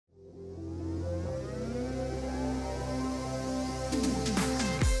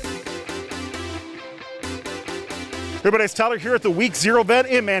Everybody, it's Tyler here at the Week 0 event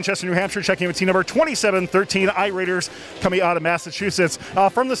in Manchester, New Hampshire, checking with team number 2713, iRaiders, coming out of Massachusetts.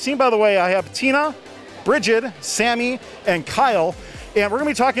 From this team, by the way, I have Tina, Bridget, Sammy, and Kyle. And we're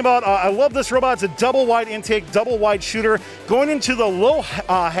going to be talking about, I love this robot. It's a double wide intake, double wide shooter, going into the low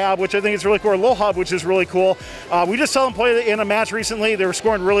hab, which I think is really cool, or low hub, which is really cool. We just saw them play in a match recently. They were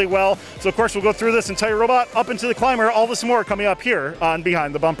scoring really well. So, of course, we'll go through this entire robot up into the climber. All this and more coming up here on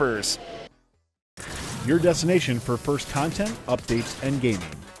Behind the Bumpers. Your destination for first content, updates, and gaming.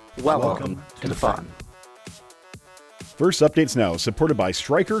 Welcome to the fun. First Updates Now is supported by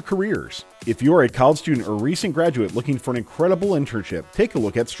Stryker Careers. If you're a college student or recent graduate looking for an incredible internship, take a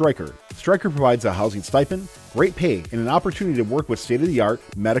look at Stryker. Stryker provides a housing stipend, great pay, and an opportunity to work with state-of-the-art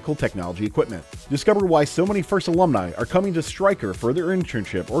medical technology equipment. Discover why so many First alumni are coming to Stryker for their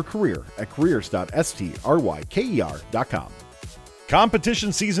internship or career at careers.stryker.com.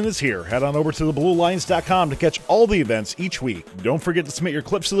 Competition season is here. Head on over to thebluelions.com to catch all the events each week. Don't forget to submit your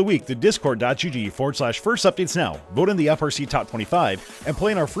clips of the week to discord.gg/firstupdatesnow. Vote in the FRC Top 25 and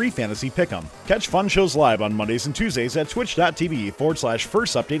play in our free fantasy pick'em. Catch fun shows live on Mondays and Tuesdays at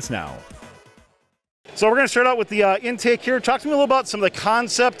twitch.tv/firstupdatesnow. So we're going to start out with the intake here. Talk to me a little about some of the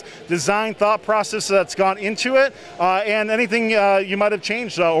concept, design, thought process that's gone into it, and anything you might have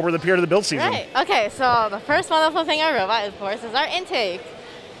changed over the period of the build season. Right, okay, so the first wonderful thing our robot, of course, is our intake.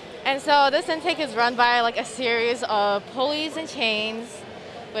 And so this intake is run by like a series of pulleys and chains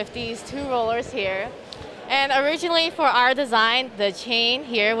with these two rollers here. And originally for our design, the chain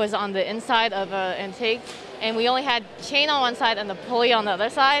here was on the inside of an intake, and we only had chain on one side and the pulley on the other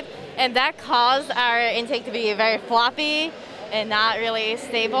side. And that caused our intake to be very floppy and not really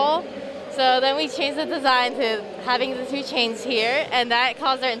stable. So then we changed the design to having the two chains here, and that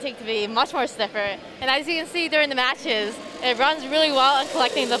caused our intake to be much more stiffer. And as you can see during the matches, it runs really well in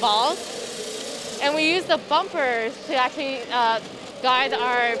collecting the balls. And we use the bumpers to actually guide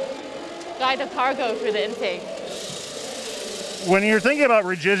the cargo through the intake. When you're thinking about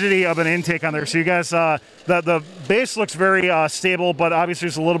rigidity of an intake on there, so you guys, the base looks very stable, but obviously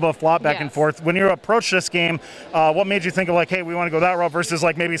there's a little bit of flop back and forth. When you approach this game, what made you think of like, hey, we want to go that route versus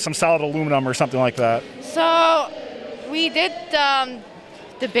like maybe some solid aluminum or something like that? So we did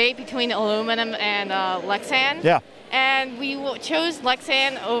debate between aluminum and Lexan. Yeah. And we chose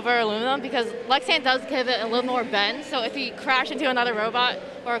Lexan over aluminum because Lexan does give it a little more bend. So if you crash into another robot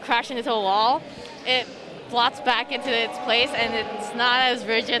or crash into a wall, it flops back into its place, and it's not as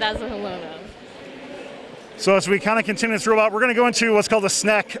rigid as aluminum. So as we kind of continue this robot, we're going to go into what's called a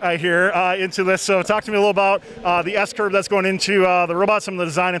Snek here into this. So talk to me a little about the S-curve that's going into the robot, some of the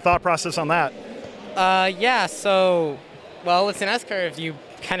design and thought process on that. Yeah, so, well, it's an S-curve. You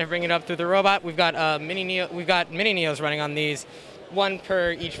kind of bring it up through the robot. We've got mini Neos running on these, one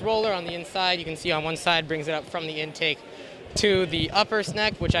per each roller on the inside. You can see on one side brings it up from the intake to the upper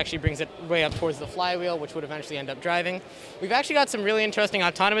Snek, which actually brings it way up towards the flywheel, which would eventually end up driving. We've actually got some really interesting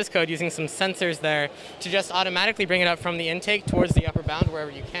autonomous code using some sensors there to just automatically bring it up from the intake towards the upper bound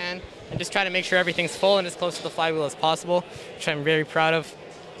wherever you can, and just try to make sure everything's full and as close to the flywheel as possible, which I'm very proud of.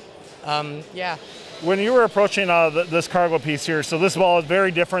 Yeah. When you were approaching this cargo piece here, so this ball is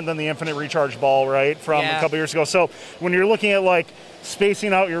very different than the infinite recharge ball, right, from a couple years ago. So when you're looking at like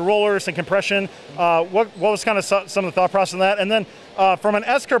spacing out your rollers and compression, what was kind of some of the thought process on that? And then from an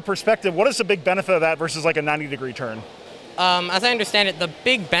S-curve perspective, what is the big benefit of that versus like a 90-degree turn? As I understand it, the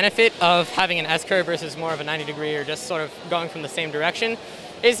big benefit of having an S-curve versus more of a 90-degree or just sort of going from the same direction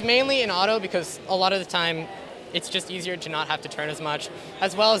is mainly in auto, because a lot of the time it's just easier to not have to turn as much,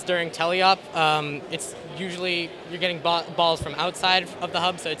 as well as during teleop. It's usually you're getting balls from outside of the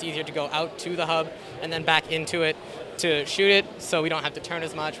hub, so it's easier to go out to the hub and then back into it to shoot it, so we don't have to turn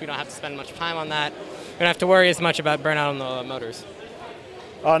as much, we don't have to spend much time on that, we don't have to worry as much about burnout on the motors.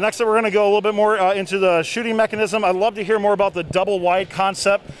 Next up, we're going to go a little bit more into the shooting mechanism. I'd love to hear more about the double wide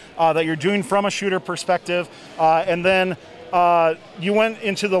concept that you're doing from a shooter perspective, and then you went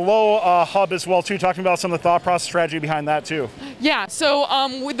into the low hub as well too, talking about some of the thought process strategy behind that too. Yeah, so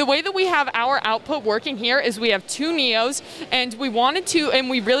with the way that we have our output working here is we have two Neos, and we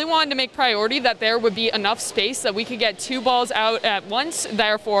really wanted to make priority that there would be enough space that we could get two balls out at once,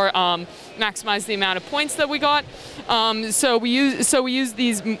 therefore maximize the amount of points that we got. So we use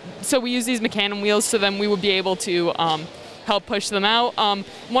these Mecanum wheels, so then we would be able to help push them out.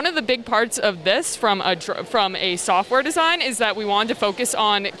 One of the big parts of this from a software design is that we wanted to focus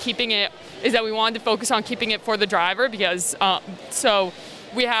on keeping it for the driver, because so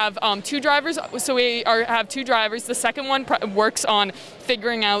we have two drivers. So we have two drivers. The second one works on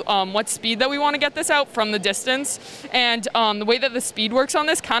figuring out what speed that we want to get this out from the distance. And the way that the speed works on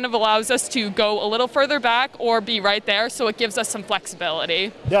this kind of allows us to go a little further back or be right there, so it gives us some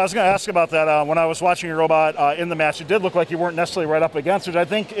flexibility. Yeah, I was going to ask about that. When I was watching your robot in the match, it did look like you weren't necessarily right up against it. I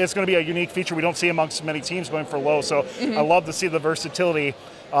think it's going to be a unique feature we don't see amongst many teams going for low, so I love to see the versatility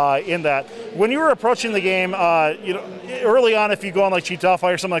in that. When you were approaching the game, you know, early on, if you go on like Cheat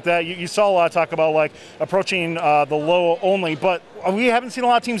Delphi or something like that, you saw a lot of talk about like approaching the low only, but we haven't seen a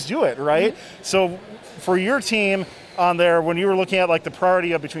lot of teams do it, right? So for your team on there, when you were looking at like the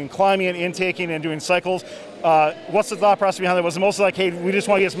priority of between climbing and intaking and doing cycles, what's the thought process behind it? Was it mostly like, hey, we just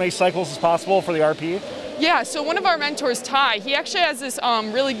want to get as many cycles as possible for the RP? Yeah, so one of our mentors, Ty, he actually has this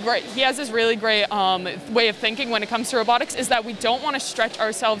really great way of thinking when it comes to robotics, is that we don't want to stretch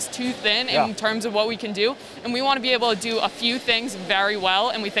ourselves too thin in terms of what we can do, and we want to be able to do a few things very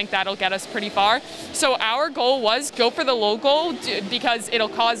well, and we think that'll get us pretty far. So our goal was go for the low goal because it'll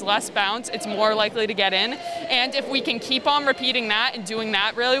cause less bounce, it's more likely to get in, and if we can keep on repeating that and doing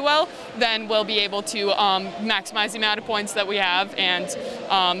that really well, then we'll be able to maximize the amount of points that we have and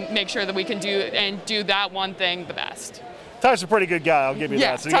make sure that we can do that one thing the best. Ty's a pretty good guy, I'll give you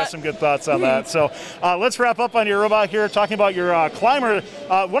that. So you got some good thoughts on that. So let's wrap up on your robot here, talking about your climber.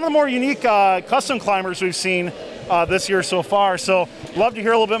 One of the more unique custom climbers we've seen this year so far. So love to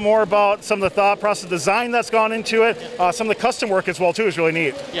hear a little bit more about some of the thought process design that's gone into it. Some of the custom work as well too is really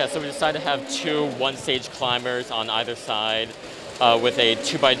neat. Yeah, so we decided to have two one-stage climbers on either side with a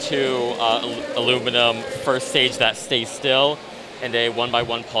 2x2 aluminum first stage that stays still and a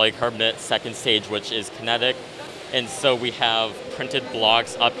 1x1 polycarbonate second stage, which is kinetic. And so we have printed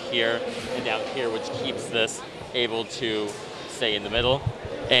blocks up here and down here, which keeps this able to stay in the middle.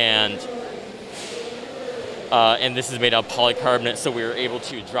 And this is made out of polycarbonate, so we were able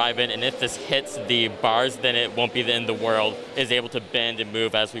to drive in, and if this hits the bars, then it won't be the end of the world. It's able to bend and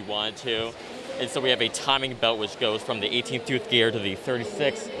move as we want it to. And so we have a timing belt which goes from the 18th tooth gear to the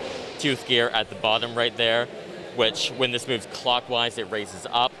 36th tooth gear at the bottom right there, which when this moves clockwise, it raises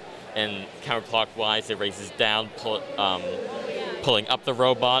up, and counterclockwise, it raises down, pulling up the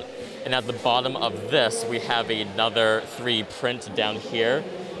robot. And at the bottom of this, we have another 3 print down here,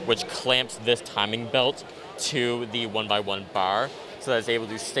 which clamps this timing belt to the 1x1 bar, so that it's able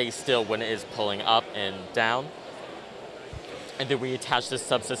to stay still when it is pulling up and down. And then we attach this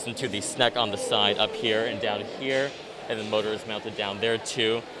subsystem to the Snek on the side up here and down here, and the motor is mounted down there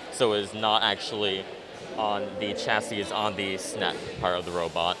too, so it is not actually on the chassis, is on the Snek part of the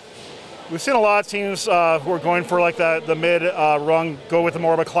robot. We've seen a lot of teams who are going for like the mid rung, go with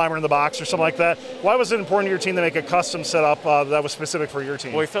more of a climber in the box or something like that. Why was it important to your team to make a custom setup that was specific for your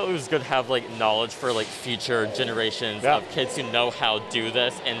team? Well, we felt it was good to have like knowledge for like future generations of kids who know how to do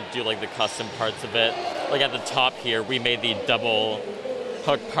this and do like the custom parts of it. Like at the top here, we made the double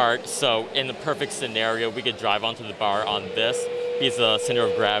hook part, so in the perfect scenario, we could drive onto the bar on this because the center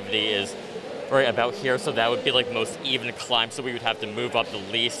of gravity is right about here, so that would be like the most even climb, so we would have to move up the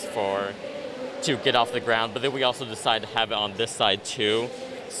least to get off the ground. But then we also decided to have it on this side too,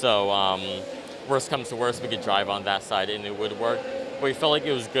 so worst comes to worst, we could drive on that side and it would work. But we felt like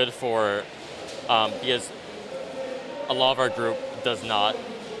it was good for, because a lot of our group does not,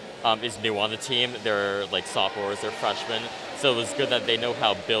 is new on the team. They're like sophomores, they're freshmen, so it was good that they know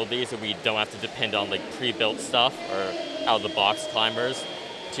how to build these and we don't have to depend on like pre-built stuff or out-of-the-box climbers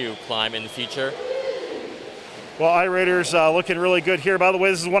to climb in the future. Well, iRaiders looking really good here. By the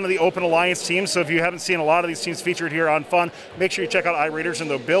way, this is one of the Open Alliance teams, so if you haven't seen a lot of these teams featured here on Fun, make sure you check out iRaiders and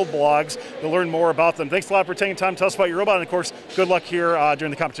the build blogs to learn more about them. Thanks a lot for taking time to tell us about your robot, and of course, good luck here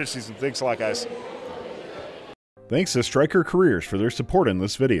during the competition season. Thanks a lot, guys. Thanks to Stryker Careers for their support in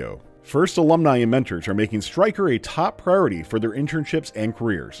this video. First alumni and mentors are making Stryker a top priority for their internships and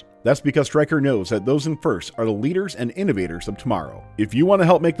careers. That's because Stryker knows that those in first are the leaders and innovators of tomorrow. If you want to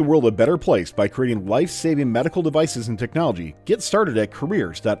help make the world a better place by creating life-saving medical devices and technology, get started at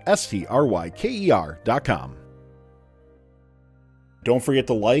careers.stryker.com. Don't forget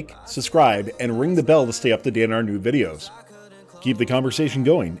to like, subscribe, and ring the bell to stay up to date on our new videos. Keep the conversation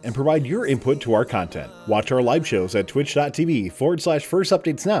going and provide your input to our content. Watch our live shows at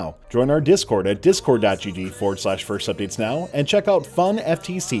twitch.tv/firstupdatesnow. Join our Discord at discord.gg/firstupdatesnow, and check out Fun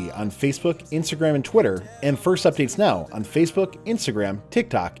FTC on Facebook, Instagram, and Twitter, and First Updates Now on Facebook, Instagram,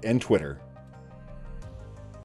 TikTok, and Twitter.